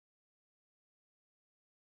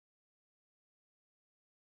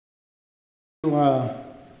You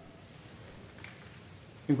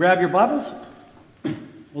grab your Bibles.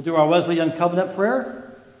 We'll do our Wesleyan covenant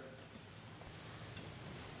prayer.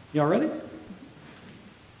 You all ready?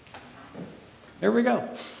 Here we go.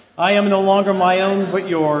 I am no longer my own, but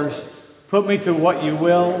yours. Put me to what you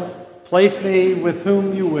will. Place me with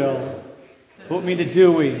whom you will. Put me to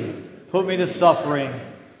doing. Put me to suffering.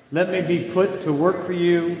 Let me be put to work for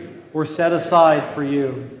you or set aside for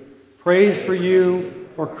you. Praise for you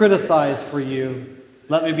or criticize for you.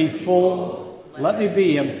 Let me be full. Let me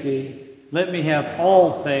be empty. Let me have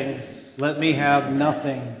all things. Let me have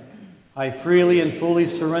nothing. I freely and fully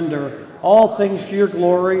surrender all things to your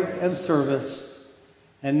glory and service.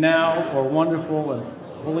 And now, O wonderful and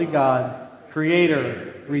holy God,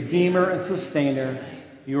 Creator, Redeemer, and Sustainer,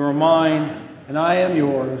 you are mine, and I am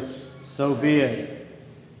yours. So be it.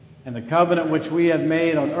 And the covenant which we have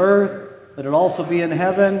made on earth, let it also be in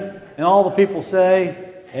heaven. And all the people say,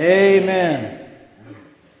 Amen.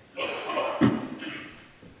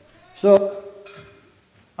 So,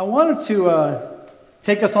 I wanted to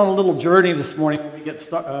take us on a little journey this morning to get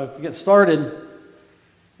started.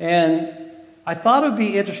 And I thought it would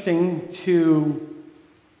be interesting to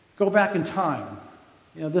go back in time.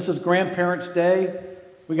 You know, this is Grandparents' Day.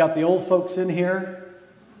 We got the old folks in here.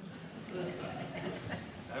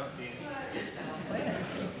 I don't see any.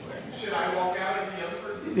 Should I walk out as the young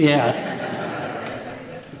person? Yeah.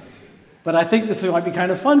 But I think this might be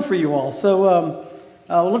kind of fun for you all. So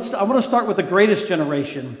I want to start with the greatest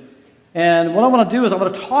generation. And what I want to do is I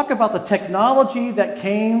want to talk about the technology that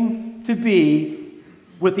came to be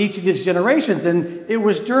with each of these generations. And it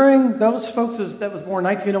was during those folks that was born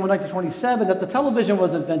 1901, 1927 that the television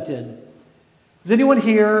was invented. Does anyone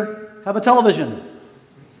here have a television?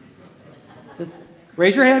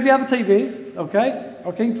 Raise your hand if you have a TV. Okay.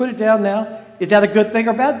 Okay, you can put it down now. Is that a good thing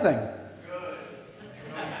or bad thing? Good.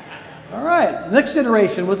 All right. The next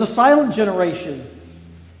generation was a silent generation.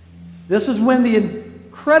 This is when the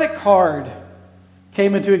credit card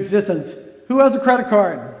came into existence. Who has a credit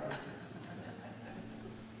card?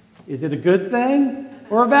 Is it a good thing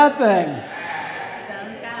or a bad thing?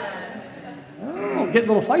 Sometimes. Oh, getting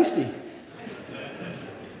a little feisty.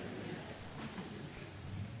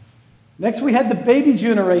 Next, we had the baby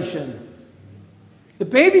generation. The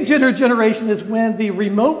baby generation is when the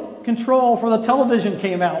remote control for the television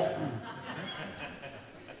came out.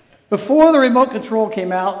 Before the remote control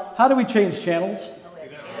came out, how do we change channels?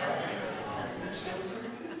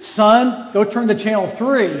 Son, go turn to channel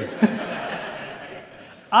 3.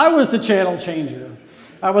 I was the channel changer.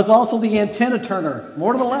 I was also the antenna turner.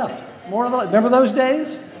 More to the left. More to the left. Remember those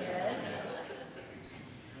days?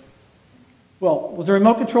 Well, was the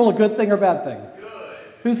remote control a good thing or a bad thing? Good.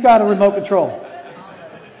 Who's got a remote control?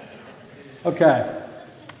 Okay.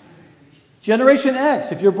 Generation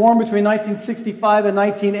X, if you're born between 1965 and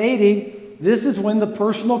 1980, this is when the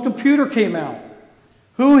personal computer came out.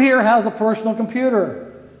 Who here has a personal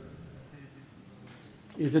computer?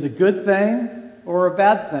 Is it a good thing or a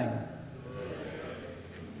bad thing?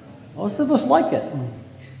 Most of us like it.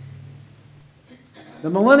 The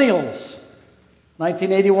millennials,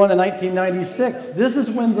 1981 and 1996. This is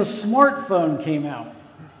when the smartphone came out.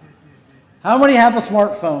 How many have a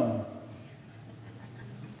smartphone?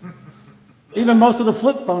 Even most of the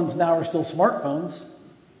flip phones now are still smartphones.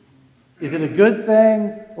 Is it a good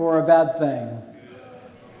thing or a bad thing?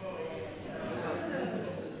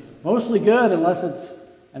 Mostly good, unless it's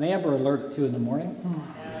an Amber Alert at 2 in the morning.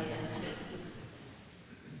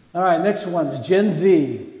 All right, next one is Gen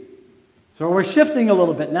Z. So we're shifting a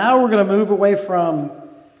little bit. Now we're going to move away from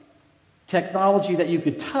technology that you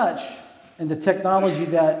could touch into technology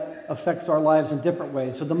that affects our lives in different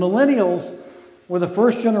ways. So the millennials were the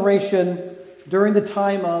first generation during the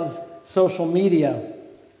time of social media.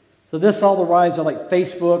 So this all the rise of like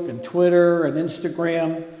Facebook and Twitter and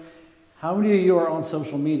Instagram. How many of you are on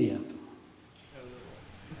social media?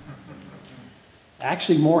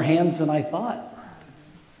 Actually, more hands than I thought.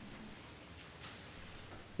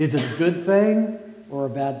 Is it a good thing or a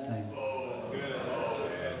bad thing?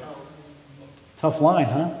 Tough line,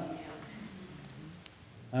 huh?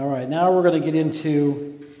 All right, now we're going to get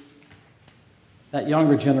into that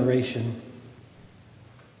younger generation.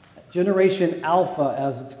 Generation Alpha,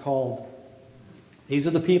 as it's called. These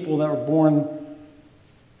are the people that were born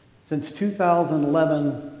since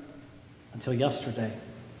 2011 until yesterday.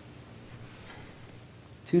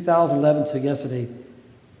 2011 to yesterday.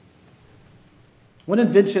 What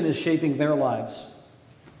invention is shaping their lives?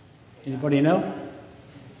 Anybody know?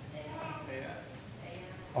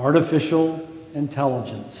 Artificial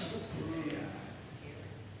intelligence.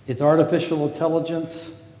 Is artificial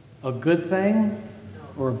intelligence a good thing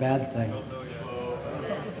or a bad thing?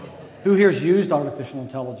 Who here's used artificial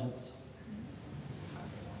intelligence?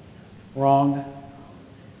 Wrong.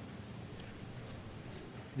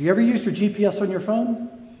 Have you ever used your GPS on your phone?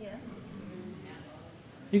 Yeah.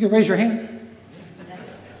 You can raise your hand.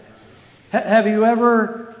 Have you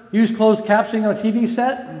ever used closed captioning on a TV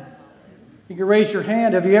set? You can raise your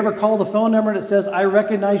hand. Have you ever called a phone number that says, I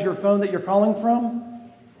recognize your phone that you're calling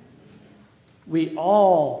from? We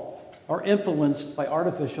all are influenced by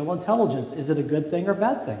artificial intelligence. Is it a good thing or a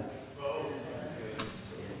bad thing?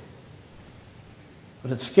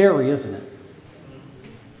 But it's scary, isn't it?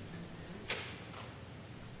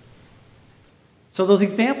 So those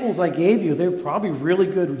examples I gave you, they're probably really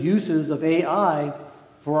good uses of AI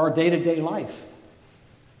for our day-to-day life.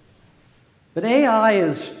 But AI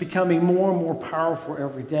is becoming more and more powerful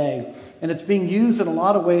every day, and it's being used in a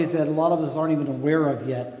lot of ways that a lot of us aren't even aware of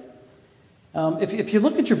yet. If you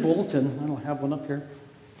look at your bulletin, I don't have one up here.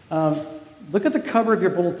 Look at the cover of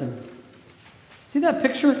your bulletin. See that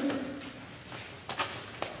picture?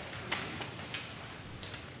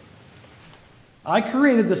 I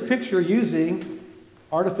created this picture using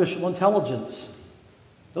artificial intelligence.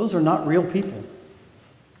 Those are not real people.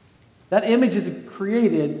 That image is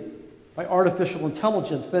created by artificial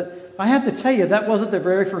intelligence, but I have to tell you, that wasn't the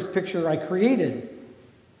very first picture I created.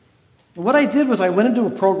 And what I did was I went into a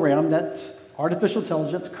program that's artificial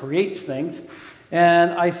intelligence, creates things,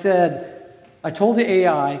 and I told the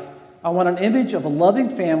AI, I want an image of a loving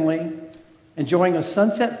family enjoying a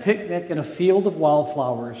sunset picnic in a field of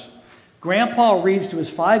wildflowers. Grandpa reads to his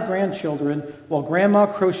 5 grandchildren while Grandma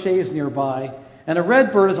crochets nearby, and a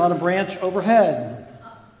red bird is on a branch overhead.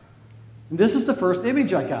 And this is the first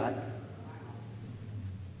image I got.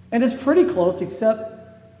 And it's pretty close, except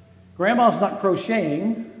Grandma's not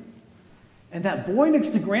crocheting, and that boy next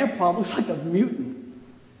to Grandpa looks like a mutant.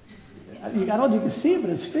 I don't know if you can see it,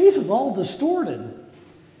 but his face is all distorted.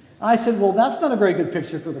 I said, well, that's not a very good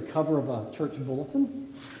picture for the cover of a church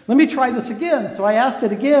bulletin. Let me try this again. So I asked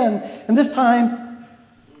it again, and this time,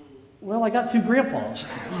 well, I got 2 grandpas.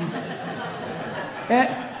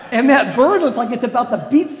 and that bird looks like it's about to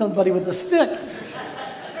beat somebody with a stick.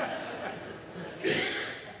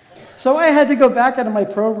 So I had to go back into my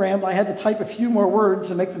program. I had to type a few more words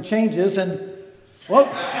and make some changes, and well,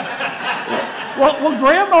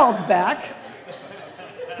 Grandma's back.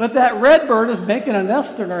 But that red bird is making a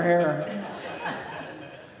nest in her hair.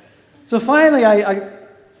 So finally,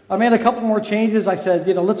 I made a couple more changes. I said,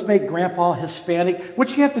 let's make Grandpa Hispanic.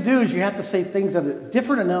 What you have to do is you have to say things that are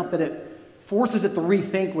different enough that it forces it to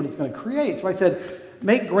rethink what it's going to create. So I said,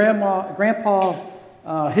 make Grandpa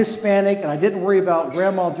Hispanic, and I didn't worry about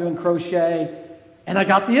Grandma doing crochet, and I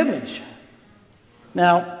got the image.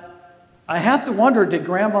 Now, I have to wonder, did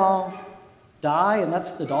Grandma die and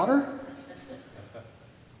that's the daughter?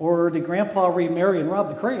 Or did Grandpa remarry and rob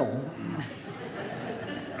the cradle?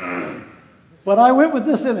 But I went with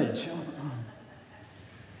this image.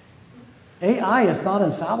 AI is not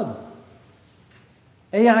infallible.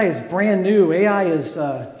 AI is brand new. AI is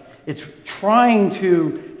it's trying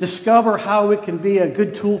to discover how it can be a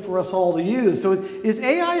good tool for us all to use. So is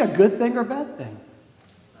AI a good thing or a bad thing?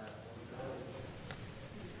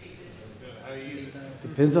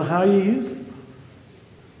 Depends on how you use it.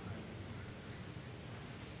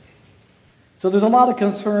 So there's a lot of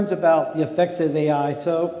concerns about the effects of AI,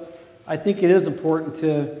 so I think it is important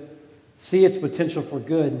to see its potential for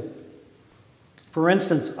good. For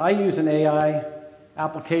instance, I use an AI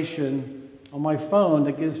application on my phone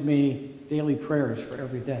that gives me daily prayers for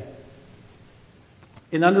every day.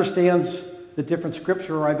 It understands the different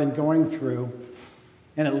scripture I've been going through,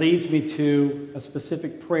 and it leads me to a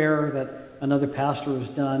specific prayer that another pastor has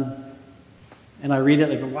done, and I read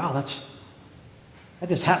it and I go, wow, that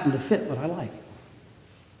just happened to fit what I like.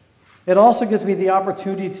 It also gives me the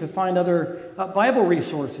opportunity to find other Bible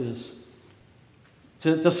resources,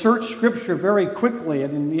 to search Scripture very quickly.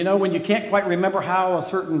 And when you can't quite remember how a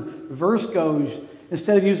certain verse goes,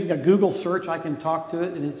 instead of using a Google search, I can talk to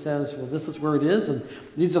it, and it says, well, this is where it is, and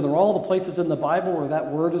these are all the places in the Bible where that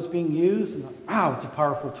word is being used. And wow, it's a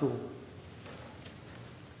powerful tool.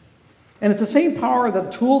 And it's the same power, the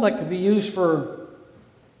tool that can be used for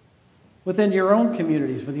within your own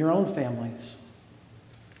communities, with your own families.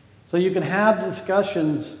 So you can have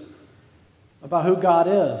discussions about who God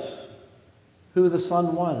is, who the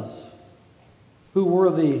Son was, who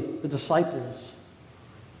were the disciples.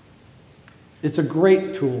 It's a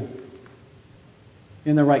great tool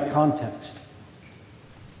in the right context.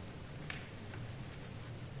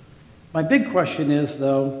 My big question is,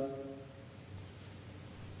 though,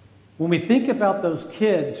 when we think about those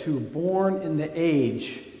kids who were born in the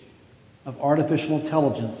age of artificial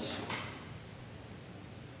intelligence,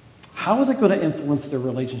 how is it going to influence their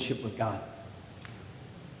relationship with God?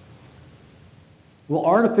 Will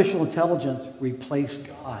artificial intelligence replace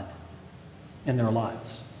God in their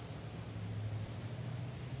lives?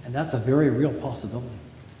 And that's a very real possibility.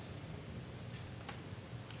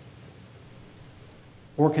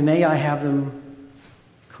 Or can AI have them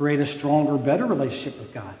create a stronger, better relationship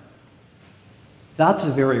with God? That's a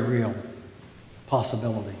very real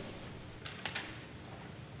possibility.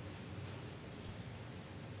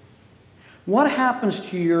 What happens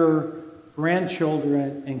to your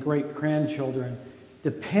grandchildren and great-grandchildren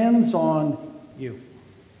depends on you.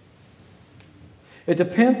 It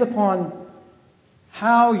depends upon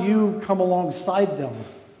how you come alongside them.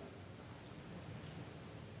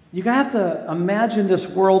 You have to imagine this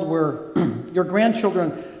world where your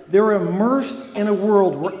grandchildren, they're immersed in a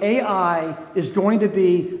world where AI is going to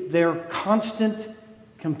be their constant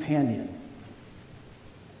companion.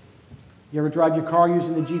 You ever drive your car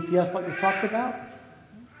using the GPS like we talked about?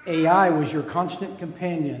 AI was your constant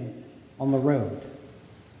companion on the road.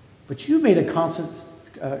 But you made a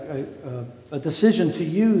decision to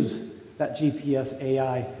use that GPS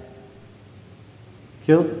AI.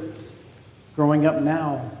 Kids growing up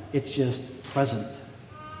now, it's just present.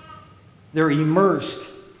 They're immersed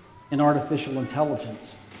in artificial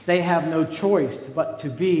intelligence. They have no choice but to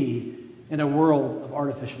be in a world of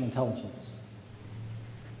artificial intelligence.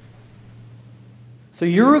 So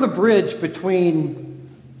you're the bridge between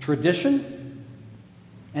tradition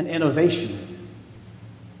and innovation.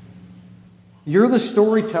 You're the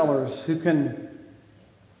storytellers who can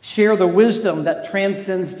share the wisdom that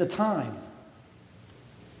transcends the time.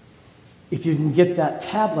 If you can get that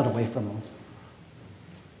tablet away from them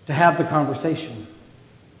to have the conversation.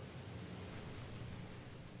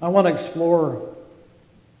 I want to explore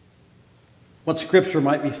what Scripture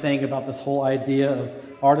might be saying about this whole idea of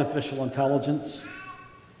artificial intelligence.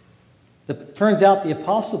 It turns out the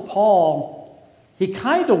Apostle Paul, he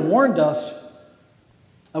kind of warned us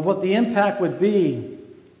of what the impact would be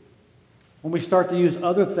when we start to use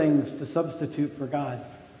other things to substitute for God.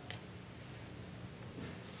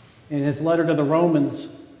 In his letter to the Romans,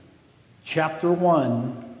 chapter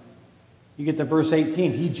 1, you get to verse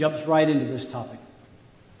 18, he jumps right into this topic.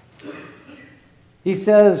 He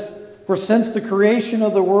says, "For since the creation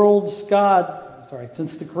of the world's God's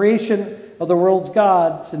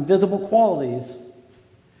invisible qualities,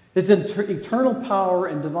 his eternal power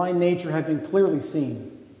and divine nature have been clearly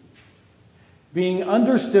seen, being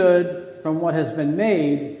understood from what has been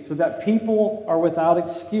made, so that people are without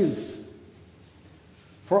excuse.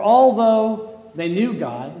 For although they knew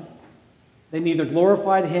God, they neither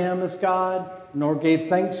glorified him as God nor gave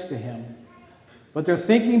thanks to him. But their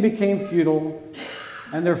thinking became futile,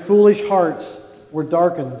 and their foolish hearts were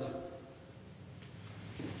darkened."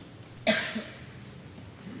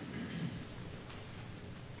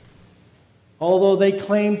 Although they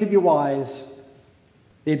claimed to be wise,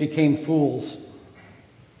 they became fools.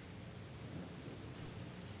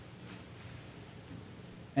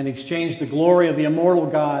 And exchanged the glory of the immortal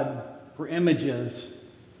God for images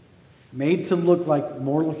made to look like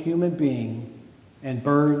mortal human being and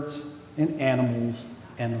birds and animals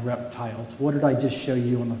and reptiles. What did I just show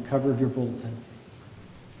you on the cover of your bulletin?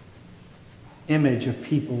 Image of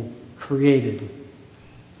people created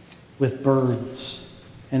with birds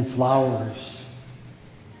and flowers.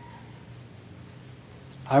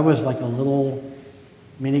 I was like a little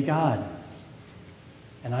mini God,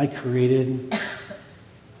 and I created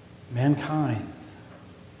mankind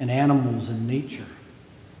and animals and nature.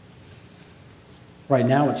 Right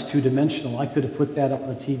now it's two-dimensional. I could have put that up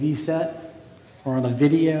on a TV set or on a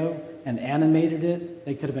video and animated it.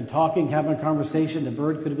 They could have been talking, having a conversation. The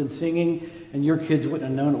bird could have been singing, and your kids wouldn't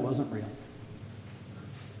have known it wasn't real.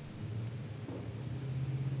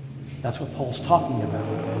 That's what Paul's talking about.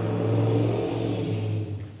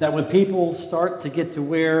 That when people start to get to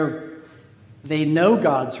where they know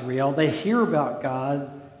God's real, they hear about God,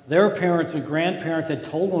 their parents and grandparents had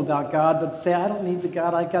told them about God, but say, I don't need the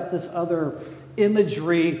God, I got this other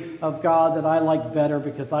imagery of God that I like better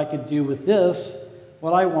because I can do with this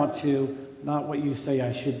what I want to, not what you say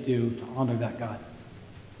I should do to honor that God.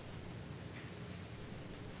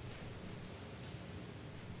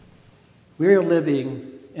 We are living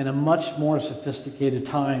in a much more sophisticated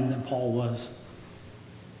time than Paul was.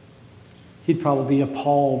 He'd probably be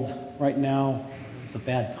appalled right now. It's a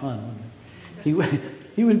bad pun. He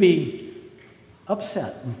would be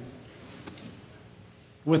upset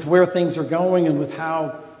with where things are going and with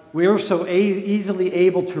how we are so easily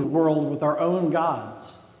able to world with our own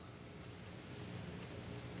gods.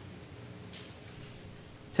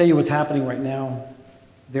 Tell you what's happening right now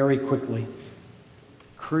very quickly.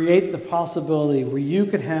 create the possibility where you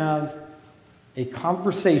could have a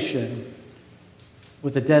conversation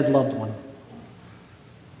with a dead loved one.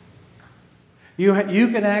 You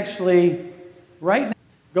can actually, right now,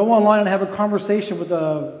 go online and have a conversation with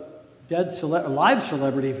a live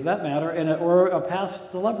celebrity, for that matter, or a past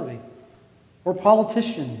celebrity, or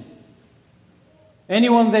politician.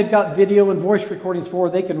 Anyone they've got video and voice recordings for,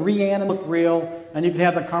 they can reanimate real, and you can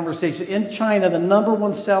have a conversation. In China, the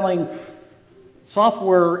 #1 selling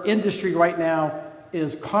software industry right now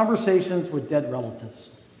is conversations with dead relatives.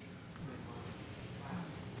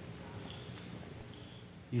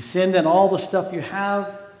 You send in all the stuff you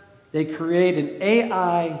have, they create an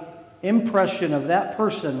AI impression of that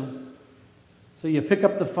person. So you pick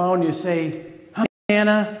up the phone, you say, "Hi,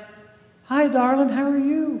 Anna. Hi, darling, how are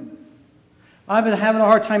you? I've been having a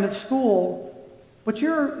hard time at school, but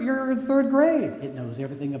you're in 3rd grade." It knows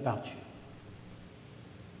everything about you.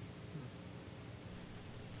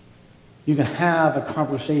 You can have a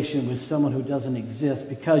conversation with someone who doesn't exist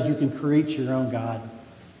because you can create your own God.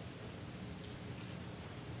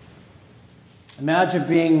 Imagine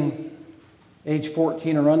being age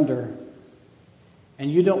 14 or under,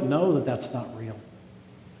 and you don't know that that's not real.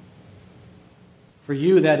 For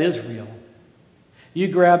you, that is real. You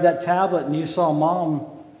grabbed that tablet and you saw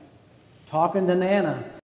Mom talking to Nana.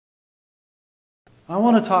 I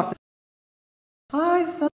want to talk to Hi,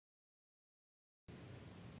 son.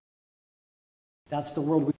 That's the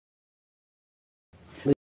world we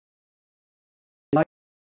live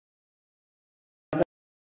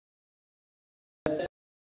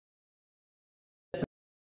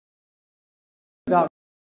about.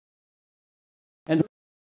 And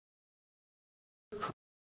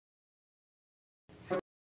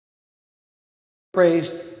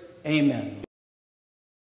praised, amen.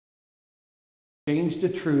 Change the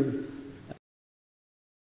truth.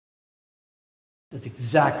 That's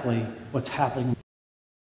exactly what's happening.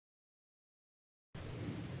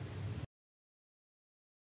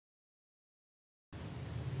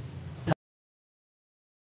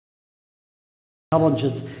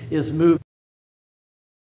 Intelligence is moving.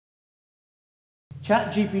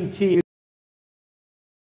 ChatGPT,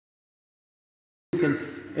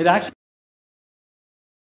 it actually,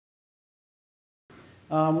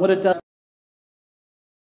 what it does,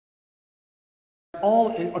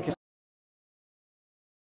 okay,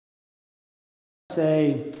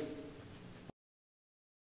 say,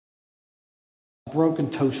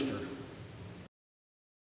 broken toaster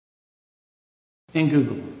in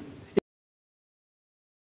Google.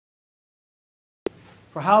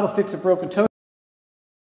 For how to fix a broken toaster,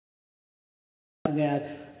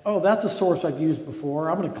 oh, that's a source I've used before.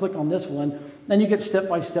 I'm going to click on this one. Then you get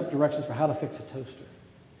step-by-step directions for how to fix a toaster.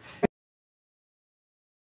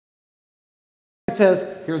 It says,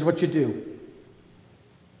 here's what you do.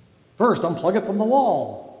 First, unplug it from the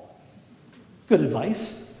wall. Good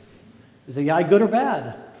advice. Is the AI good or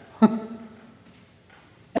bad?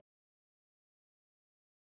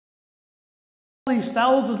 These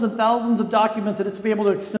thousands and thousands of documents that it's be able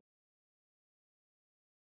to.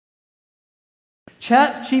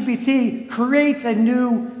 ChatGPT creates a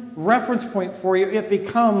new reference point for you. It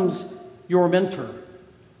becomes your mentor.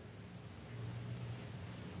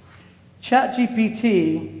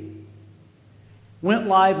 ChatGPT went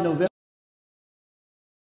live November.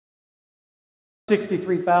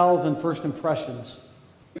 63,000 first impressions.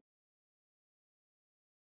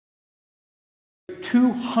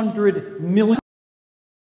 200 million.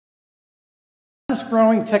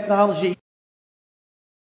 Growing technology.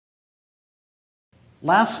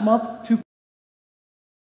 Last month, 2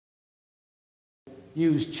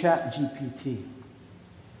 used ChatGPT.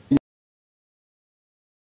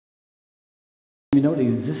 You know it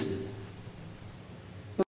existed.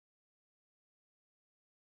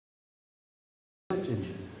 Search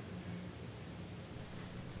engine.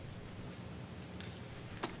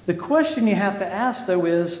 The question you have to ask, though,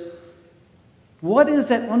 is what is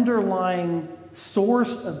that underlying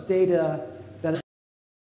source of data that is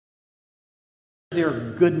there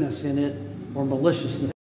goodness in it or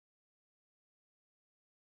maliciousness?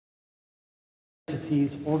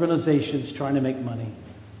 Entities, organizations trying to make money.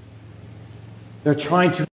 They're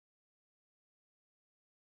trying to.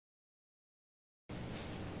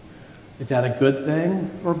 Is that a good thing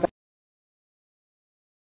or bad?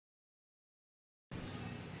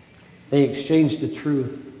 They exchanged the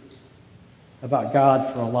truth about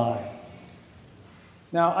God for a lie.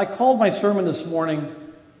 Now, I called my sermon this morning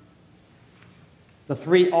the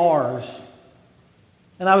 3 R's.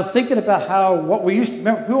 And I was thinking about how what we used to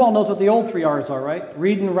remember. Who all knows what the old 3 R's are, right?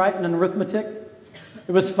 Reading, writing, and arithmetic.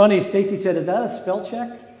 It was funny. Stacy said, "Is that a spell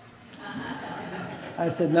check?" I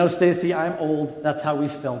said, no, Stacy, I'm old. That's how we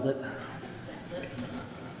spelled it.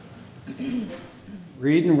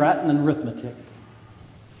 Reading, writing, and arithmetic.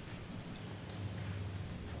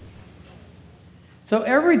 So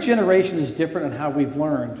every generation is different in how we've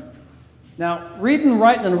learned. Now, reading,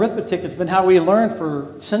 writing, and arithmetic has been how we learned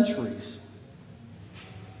for centuries.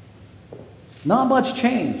 Not much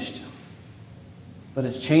changed, but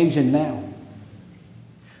it's changing now.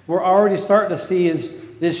 We're already starting to see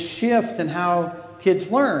this shift in how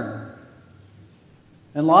kids learn.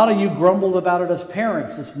 And a lot of you grumbled about it as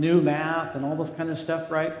parents, this new math and all this kind of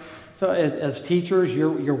stuff, right? So as teachers,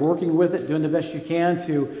 you're working with it, doing the best you can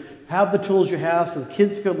to have the tools you have so the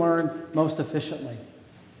kids can learn most efficiently.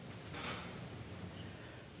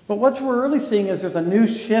 But what we're really seeing is there's a new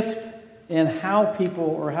shift in how people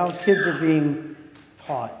or how kids are being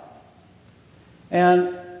taught.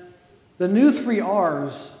 And the new 3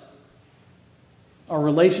 R's are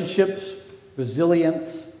relationships,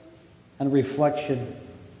 resilience, and reflection.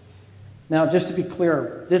 Now, just to be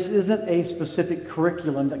clear, this isn't a specific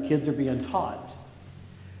curriculum that kids are being taught.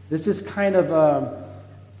 This is kind of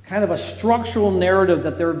a structural narrative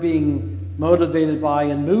that they're being motivated by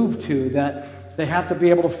and moved to, that they have to be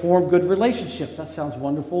able to form good relationships. That sounds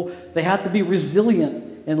wonderful. They have to be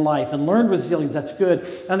resilient in life and learn resilience. That's good.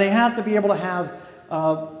 And they have to be able to have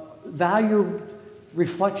value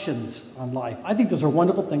reflections on life. I think those are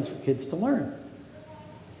wonderful things for kids to learn.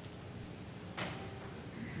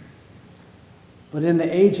 But in the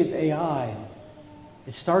age of AI,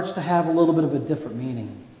 it starts to have a little bit of a different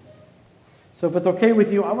meaning. So if it's okay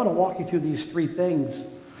with you, I want to walk you through these 3 things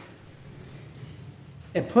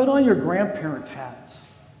and put on your grandparents' hats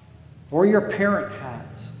or your parent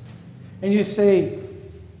hats. And you say,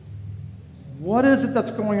 what is it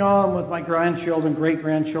that's going on with my grandchildren,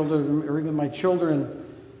 great-grandchildren, or even my children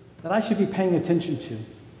that I should be paying attention to?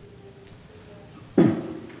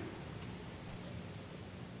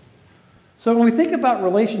 So when we think about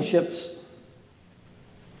relationships,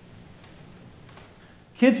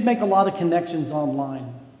 kids make a lot of connections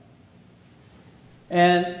online.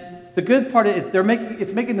 And the good part is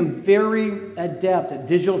it's making them very adept at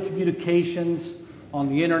digital communications on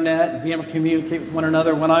the internet and being able to communicate with one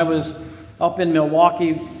another. When I was up in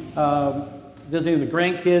Milwaukee visiting the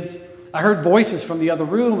grandkids, I heard voices from the other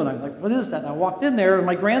room, and I was like, what is that? And I walked in there, and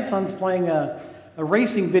my grandson's playing a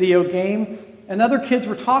racing video game, and other kids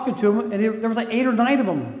were talking to him, and there was like 8 or 9 of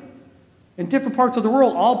them in different parts of the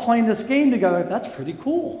world all playing this game together. That's pretty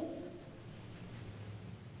cool.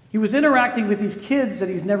 He was interacting with these kids that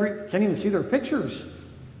can't even see their pictures.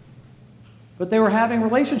 But they were having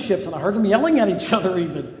relationships, and I heard them yelling at each other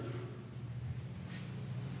even.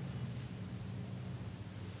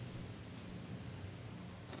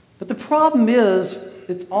 But the problem is,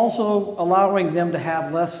 it's also allowing them to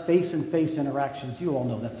have less face-to-face interactions. You all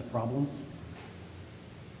know that's a problem.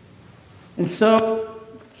 And so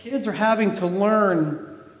kids are having to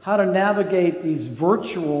learn how to navigate these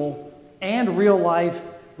virtual and real-life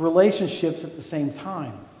relationships at the same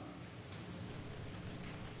time.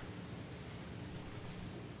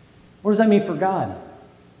 What does that mean for God?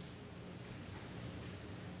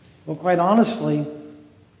 Well, quite honestly,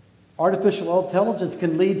 artificial intelligence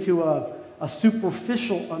can lead to a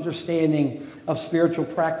superficial understanding of spiritual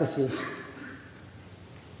practices.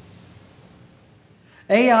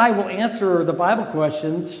 AI will answer the Bible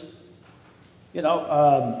questions,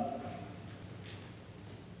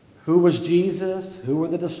 who was Jesus? Who were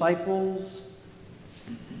the disciples?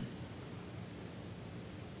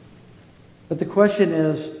 But the question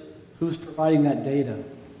is, who's providing that data?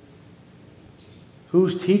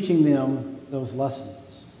 Who's teaching them those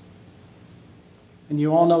lessons? And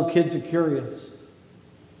you all know kids are curious.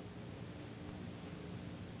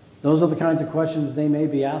 Those are the kinds of questions they may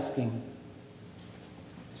be asking.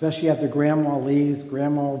 Especially after grandma leaves,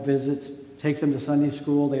 grandma visits, takes them to Sunday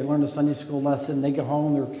school. They learn a Sunday school lesson. They get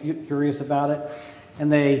home, they're curious about it.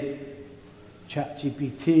 And they chat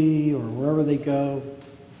GPT or wherever they go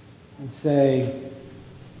and say,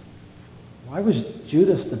 why was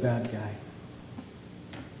Judas the bad guy?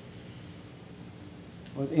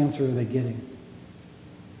 What answer are they getting?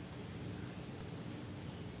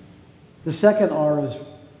 The second R is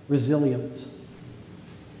resilience.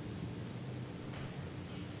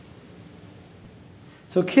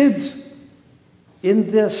 So kids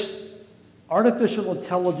in this artificial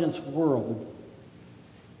intelligence world,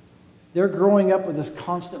 they're growing up with this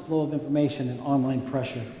constant flow of information and online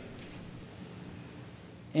pressure.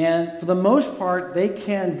 And for the most part, they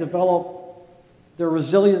can develop their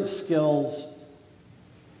resilience skills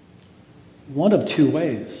one of 2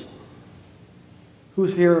 ways.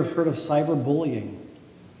 Who's here has heard of cyberbullying?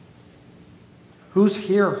 Who's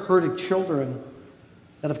here heard of children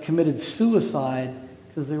that have committed suicide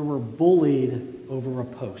because they were bullied over a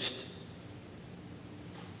post?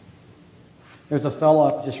 There's a fellow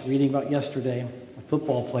I was just reading about yesterday, a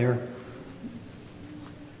football player.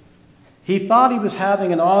 He thought he was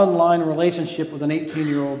having an online relationship with an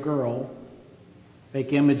 18-year-old girl,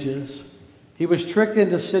 fake images. He was tricked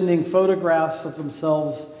into sending photographs of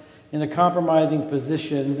themselves in a compromising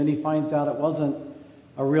position. Then he finds out it wasn't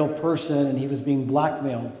a real person and he was being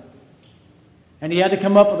blackmailed. And he had to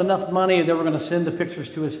come up with enough money they were going to send the pictures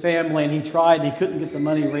to his family, and he tried and he couldn't get the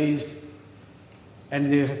money raised.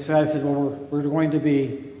 And the guy said, well, we're going to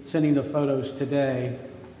be sending the photos today.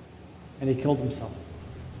 And he killed himself.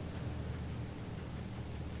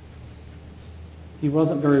 He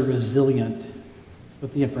wasn't very resilient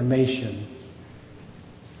with the information.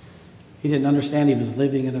 He didn't understand he was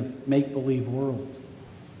living in a make-believe world.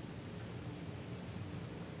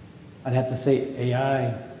 I'd have to say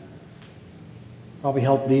AI probably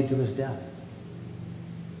helped lead to his death.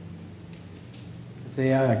 Is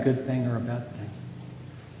AI a good thing or a bad thing?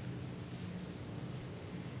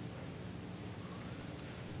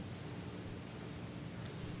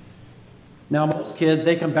 Now, most kids,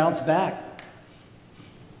 they can bounce back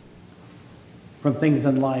from things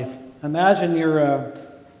in life. Imagine your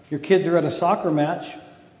kids are at a soccer match.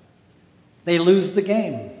 They lose the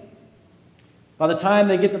game. By the time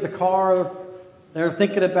they get to the car, they're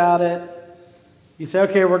thinking about it. You say,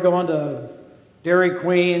 okay, we're going to Dairy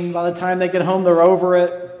Queen. By the time they get home, they're over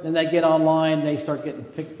it. Then they get online, they start getting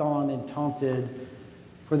picked on and taunted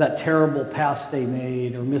for that terrible pass they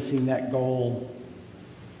made or missing that goal.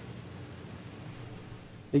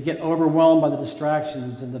 They get overwhelmed by the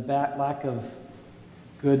distractions and the lack of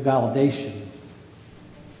good validation.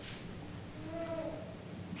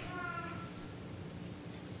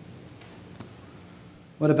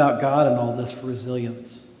 What about God and all this for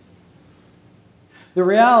resilience? The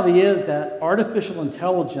reality is that artificial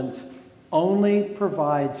intelligence only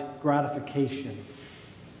provides gratification.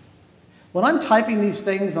 When I'm typing these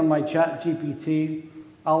things on my chat GPT,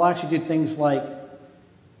 I'll actually do things like,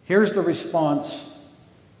 here's the response,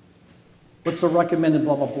 what's the recommended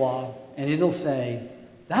blah, blah, blah, and it'll say,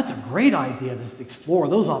 that's a great idea to explore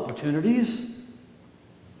those opportunities.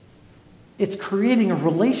 It's creating a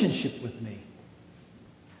relationship with me.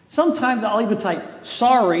 Sometimes I'll even type,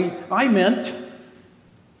 sorry, I meant.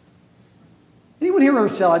 Anyone here ever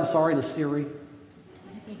say, I'm sorry to Siri?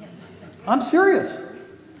 I'm serious.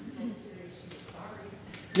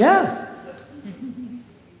 Yeah.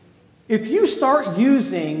 If you start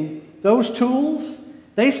using those tools,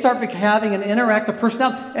 they start having an interactive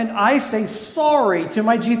personality. And I say sorry to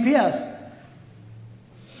my GPS.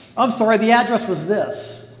 I'm sorry, the address was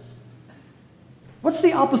this. What's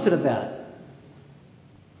the opposite of that?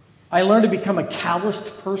 I learned to become a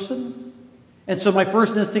calloused person. And so my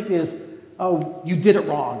first instinct is, oh, you did it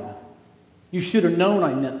wrong. You should have known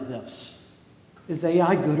I meant this. Is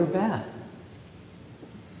AI good or bad?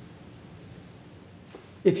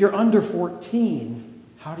 If you're under 14,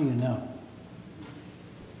 how do you know?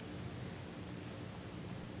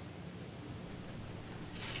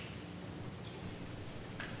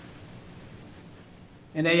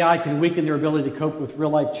 And AI can weaken their ability to cope with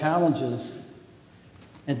real-life challenges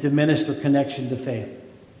and diminish their connection to faith.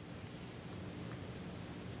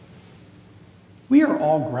 We are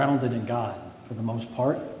all grounded in God for the most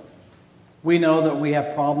part. We know that when we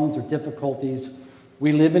have problems or difficulties,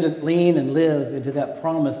 we lean and live into that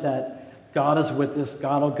promise that God is with us,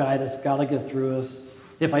 God will guide us, God will get through us.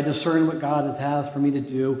 If I discern what God has for me to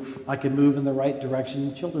do, I can move in the right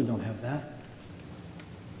direction. Children don't have that.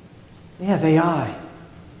 They have AI.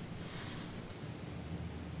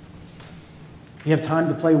 You have time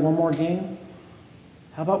to play one more game?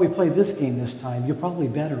 How about we play this game this time? You're probably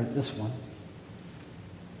better at this one.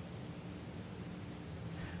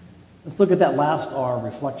 Let's look at that last R,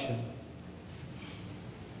 reflection.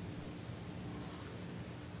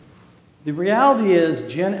 The reality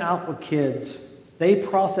is Gen Alpha kids, they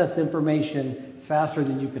process information faster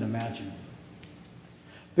than you can imagine.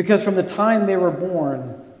 Because from the time they were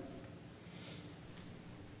born,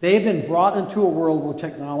 they've been brought into a world where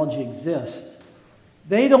technology exists.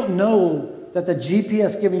 They don't know that the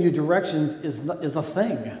GPS giving you directions is a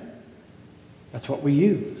thing. That's what we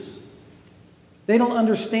use. They don't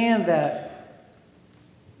understand that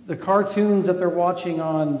the cartoons that they're watching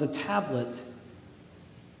on the tablet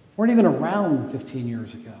weren't even around 15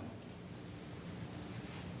 years ago.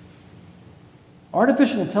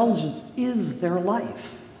 Artificial intelligence is their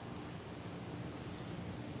life.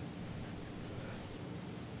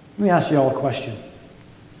 Let me ask you all a question.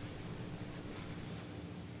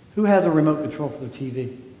 Who has a remote control for their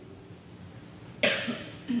TV?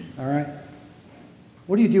 All right.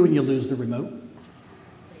 What do you do when you lose the remote?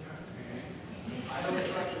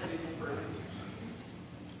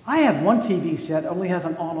 I have one TV set that only has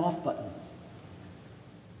an on-off button.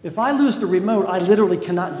 If I lose the remote, I literally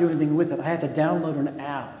cannot do anything with it. I have to download an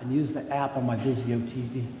app and use the app on my Vizio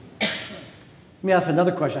TV. Let me ask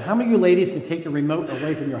another question. How many of you ladies can take the remote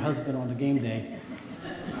away from your husband on a game day?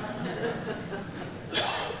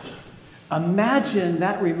 Imagine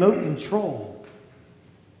that remote control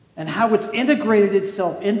and how it's integrated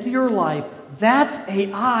itself into your life. That's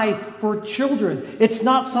AI for children. It's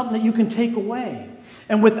not something that you can take away.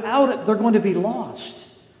 And without it, they're going to be lost.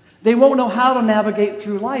 They won't know how to navigate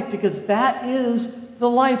through life because that is the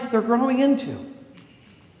life they're growing into.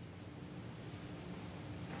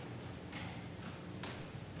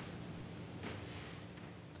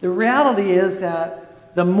 The reality is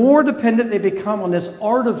that the more dependent they become on this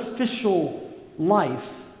artificial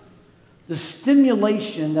life, the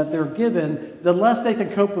stimulation that they're given, the less they can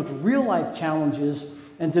cope with real life challenges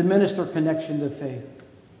and diminish their connection to faith.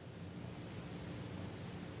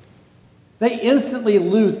 They instantly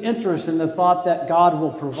lose interest in the thought that God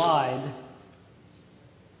will provide.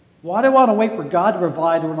 Why do I want to wait for God to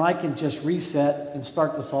provide when I can just reset and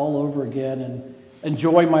start this all over again and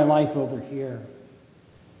enjoy my life over here?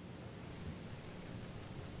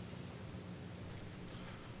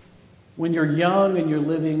 When you're young and you're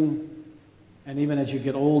living, and even as you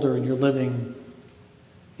get older and you're living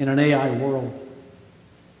in an AI world,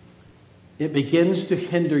 it begins to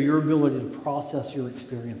hinder your ability to process your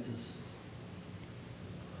experiences.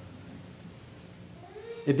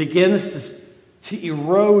 It begins to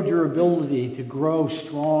erode your ability to grow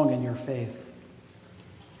strong in your faith.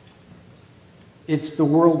 It's the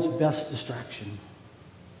world's best distraction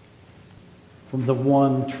from the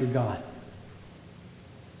one true God.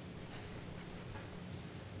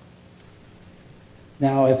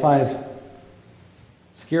 Now, if I've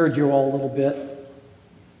scared you all a little bit,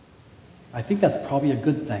 I think that's probably a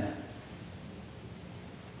good thing.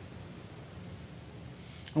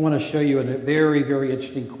 I want to show you a very, very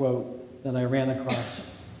interesting quote that I ran across.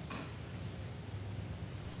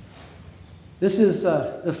 This is,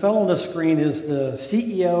 the fellow on the screen is the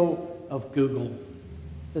CEO of Google.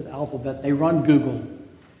 It says Alphabet. They run Google.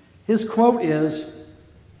 His quote is,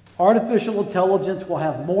 "Artificial intelligence will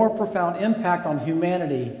have more profound impact on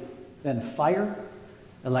humanity than fire,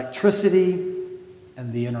 electricity,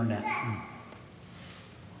 and the internet."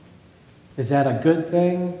 Is that a good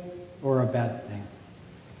thing or a bad thing?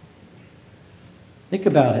 Think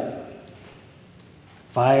about it.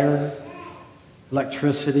 Fire,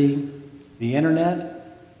 electricity, the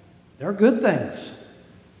internet, they're good things.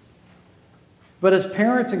 But as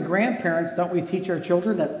parents and grandparents, don't we teach our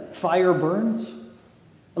children that fire burns,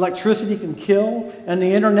 electricity can kill, and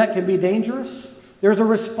the internet can be dangerous? There's a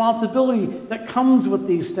responsibility that comes with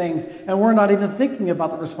these things, and we're not even thinking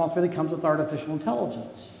about the responsibility that comes with artificial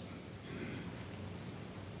intelligence.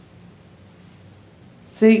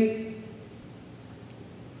 See,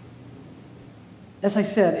 as I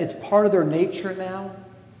said, it's part of their nature now.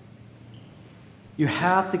 You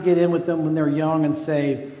have to get in with them when they're young and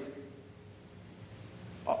say,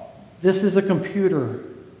 "This is a computer,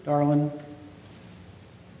 darling.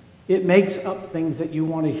 It makes up things that you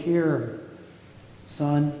want to hear,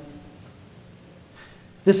 son.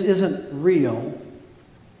 This isn't real.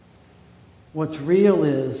 What's real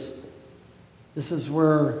is this is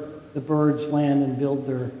where the birds land and build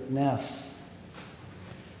their nests.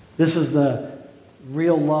 This is the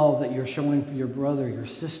real love that you're showing for your brother, your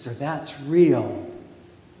sister. That's real.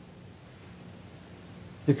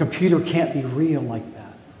 The computer can't be real like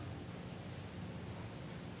that."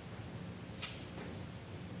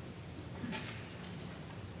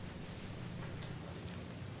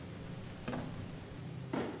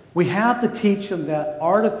 We have to teach them that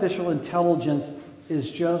artificial intelligence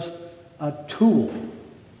is just a tool.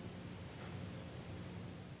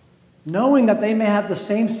 Knowing that they may have the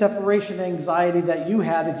same separation anxiety that you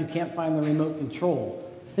had if you can't find the remote control.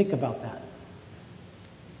 Think about that.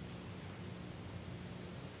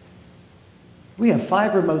 We have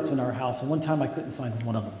 5 remotes in our house, and one time I couldn't find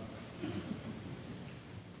one of them.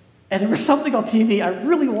 And there was something on TV I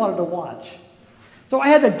really wanted to watch. So I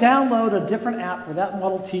had to download a different app for that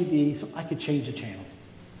model TV so I could change the channel.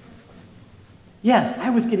 Yes, I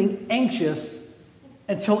was getting anxious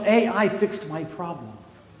until AI fixed my problem.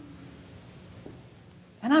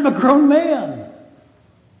 And I'm a grown man.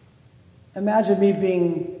 Imagine me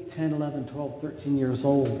being 10, 11, 12, 13 years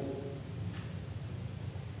old.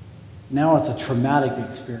 Now it's a traumatic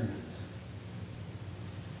experience.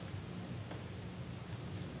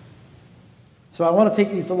 So I want to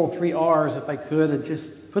take these little 3 R's, if I could, and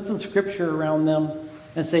just put some scripture around them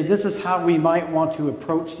and say this is how we might want to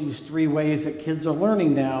approach these 3 ways that kids are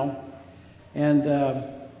learning now. And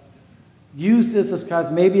use this as kind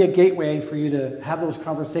of maybe a gateway for you to have those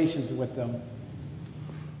conversations with them.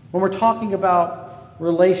 When we're talking about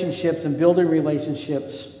relationships and building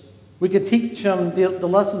relationships, we could teach them the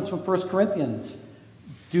lessons from 1 Corinthians.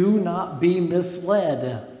 Do not be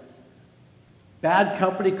misled. Bad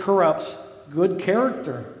company corrupts good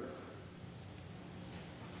character.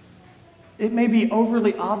 It may be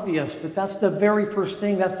overly obvious, but that's the very first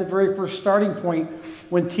thing. That's the very first starting point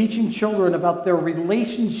when teaching children about their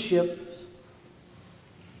relationships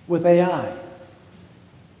with AI.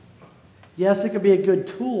 Yes, it can be a good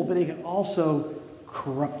tool, but it can also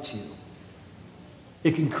corrupt you.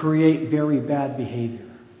 It can create very bad behavior.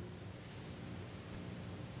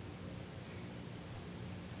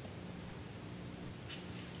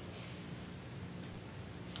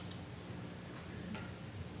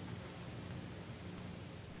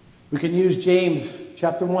 We can use James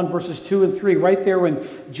chapter 1, verses 2 and 3, right there when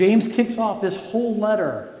James kicks off this whole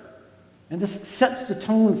letter. And this sets the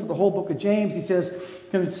tone for the whole book of James. He says,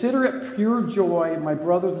 "Consider it pure joy, my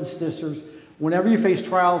brothers and sisters, whenever you face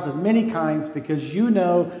trials of many kinds, because you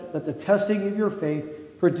know that the testing of your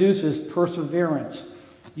faith produces perseverance.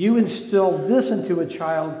 You instill this into a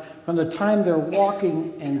child from the time they're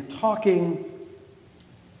walking and talking.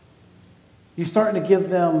 You're starting to give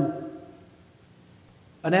them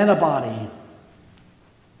an antibody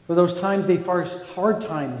for those times they face hard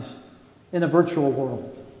times in a virtual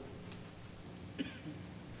world."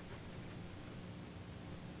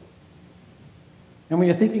 And when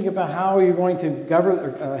you're thinking about how you're going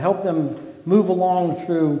to help them move along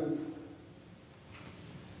through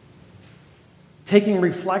taking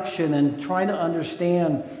reflection and trying to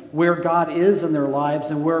understand where God is in their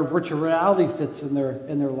lives and where virtual reality fits in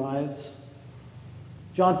their lives.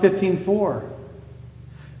 John 15:4.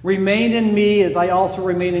 "Remain in me as I also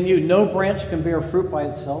remain in you. No branch can bear fruit by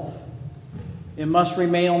itself. It must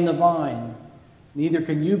remain on the vine. Neither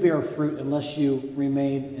can you bear fruit unless you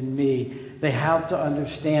remain in me." They have to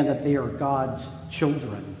understand that they are God's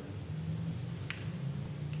children.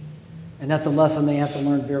 And that's a lesson they have to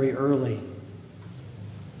learn very early.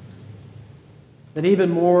 That even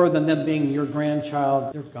more than them being your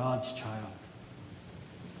grandchild, they're God's child.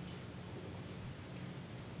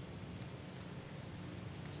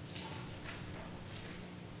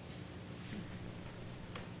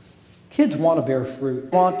 Kids want to bear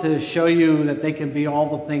fruit. They want to show you that they can be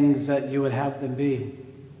all the things that you would have them be.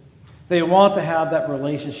 They want to have that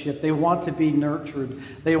relationship. They want to be nurtured.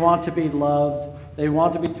 They want to be loved. They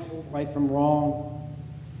want to be told right from wrong.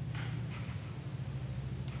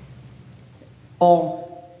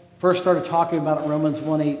 Paul first started talking about in Romans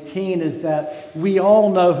 1:18 is that we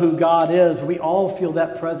all know who God is. We all feel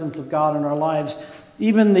that presence of God in our lives.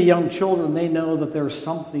 Even the young children, they know that there's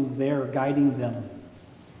something there guiding them.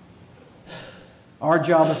 Our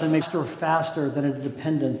job is to make sure faster than a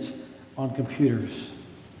dependence on computers,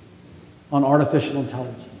 on artificial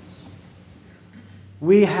intelligence.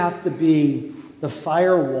 We have to be the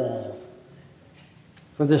firewall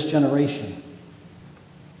for this generation.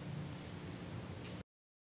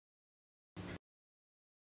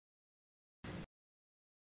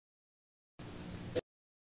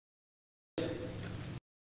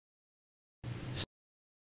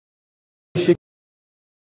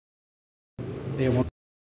 They want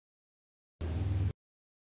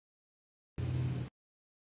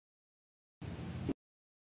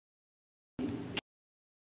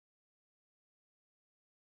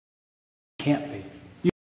can't be.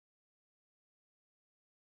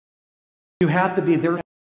 You have to be there.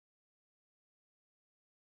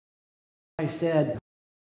 I said,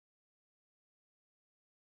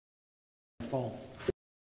 fault.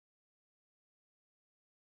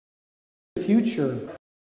 The future,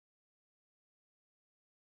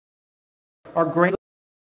 our great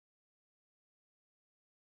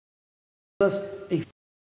us a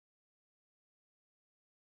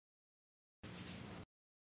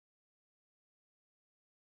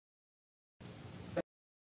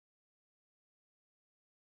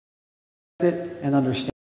it and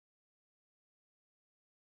understand.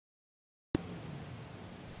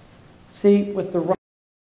 See, with the right,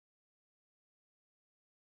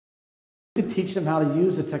 you could teach them how to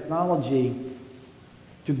use the technology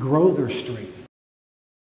to grow their strength.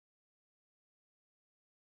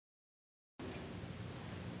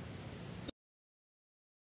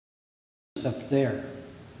 That's there.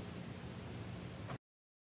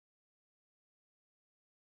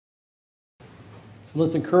 So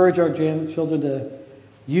let's encourage our children to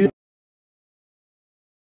use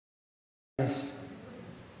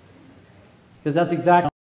Because that's exactly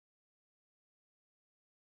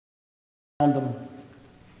around them.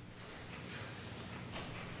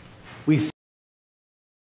 We see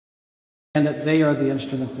that they are the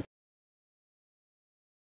instruments of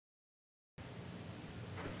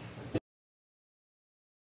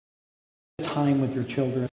time with your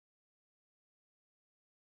children.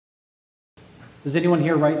 Does anyone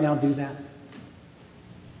here right now do that?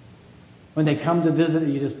 When they come to visit, are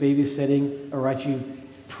you just babysitting, or are you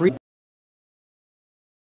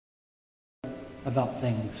about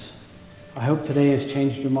things? I hope today has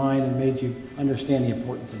changed your mind and made you understand the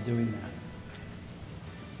importance of doing that.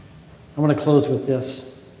 I want to close with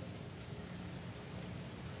this.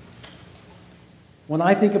 When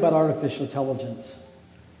I think about artificial intelligence,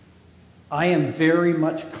 I am very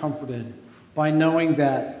much comforted by knowing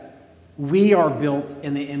that we are built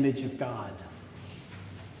in the image of God.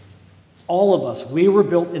 All of us, we were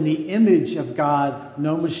built in the image of God.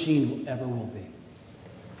 No machine ever will be.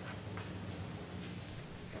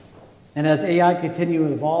 And as AI continues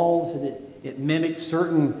to evolve and it mimics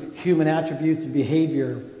certain human attributes and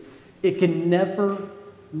behavior, it can never,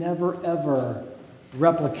 ever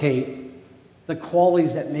replicate the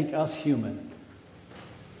qualities that make us human.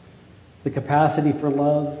 The capacity for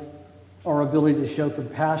love, our ability to show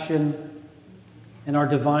compassion, and our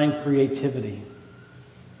divine creativity.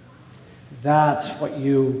 That's what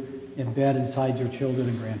you embed inside your children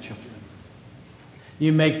and grandchildren.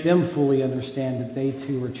 You make them fully understand that they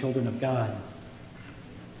too are children of God.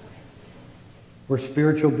 We're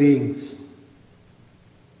spiritual beings.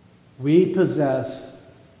 We possess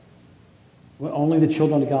what only the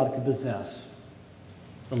children of God can possess: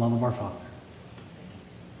 the love of our Father,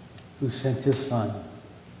 who sent his Son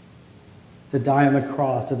to die on the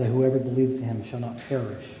cross so that whoever believes in him shall not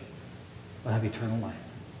perish, but have eternal life.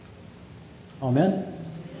 Amen?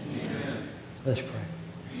 Amen. Let's pray.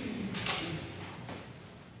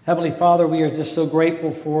 Heavenly Father, we are just so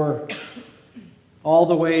grateful for all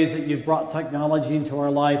the ways that you've brought technology into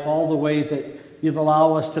our life, all the ways that you've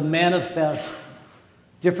allowed us to manifest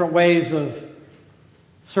different ways of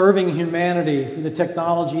serving humanity through the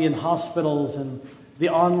technology in hospitals and the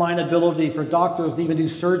online ability for doctors to even do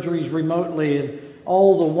surgeries remotely, and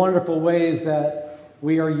all the wonderful ways that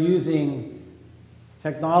we are using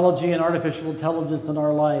technology and artificial intelligence in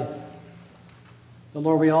our life. But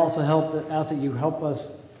Lord, we also ask that you help us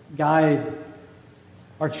guide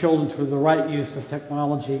our children to the right use of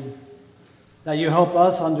technology, that you help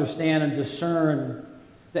us understand and discern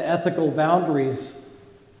the ethical boundaries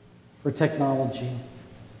for technology.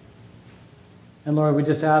 And Lord, we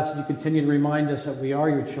just ask that you continue to remind us that we are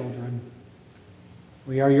your children,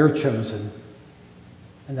 we are your chosen,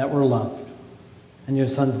 and that we're loved. In your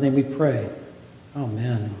Son's name we pray.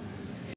 Amen.